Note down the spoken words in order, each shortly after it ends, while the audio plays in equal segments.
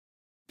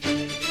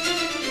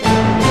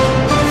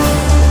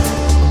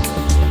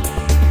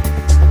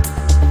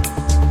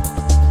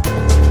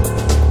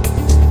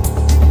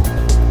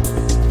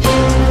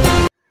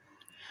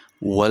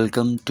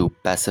Welcome to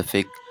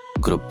Pacific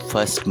Group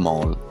first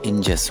mall in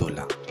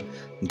Jasola.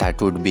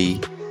 That would be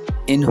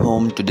in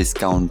home to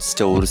discount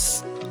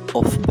stores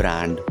of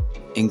brand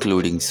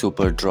including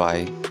Superdry,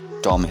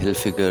 Tom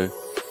Hilfiger,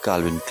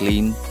 Calvin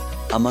Klein,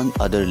 among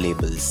other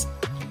labels.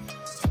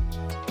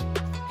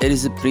 It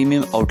is a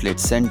premium outlet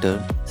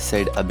center,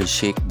 said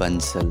Abhishek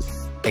Bansal,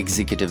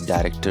 Executive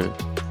Director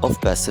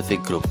of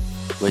Pacific Group,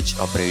 which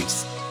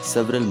operates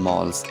several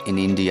malls in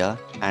India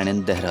and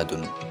in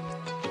Dehradun.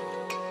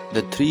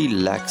 The 3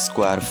 lakh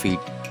square feet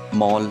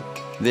mall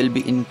will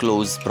be in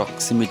close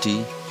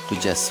proximity to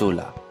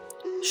Jasola,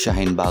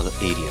 Shaheen bagh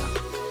area,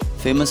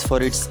 famous for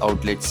its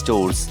outlet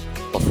stores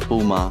of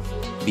Puma,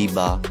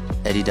 Biba,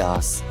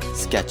 Adidas,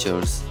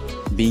 Skechers,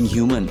 Being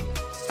Human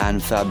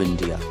and Fab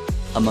India,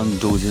 among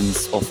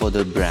dozens of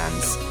other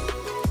brands.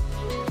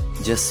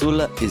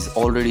 Jasola is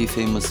already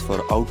famous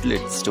for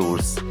outlet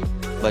stores,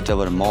 but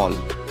our mall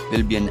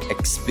will be an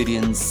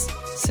experience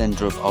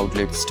center of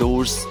outlet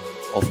stores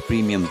of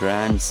premium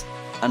brands,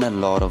 and a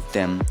lot of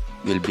them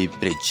will be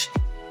bridge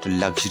to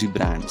luxury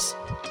brands,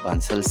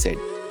 Bansal said.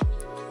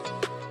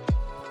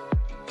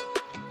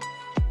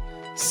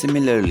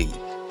 Similarly,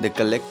 the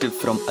collective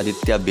from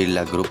Aditya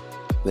Birla Group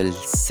will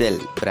sell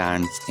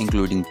brands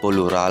including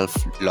Polo Ralph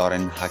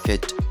Lauren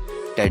Hackett,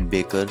 Ted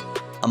Baker,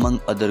 among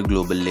other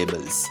global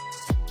labels.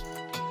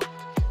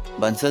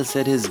 Bansal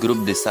said his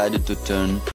group decided to turn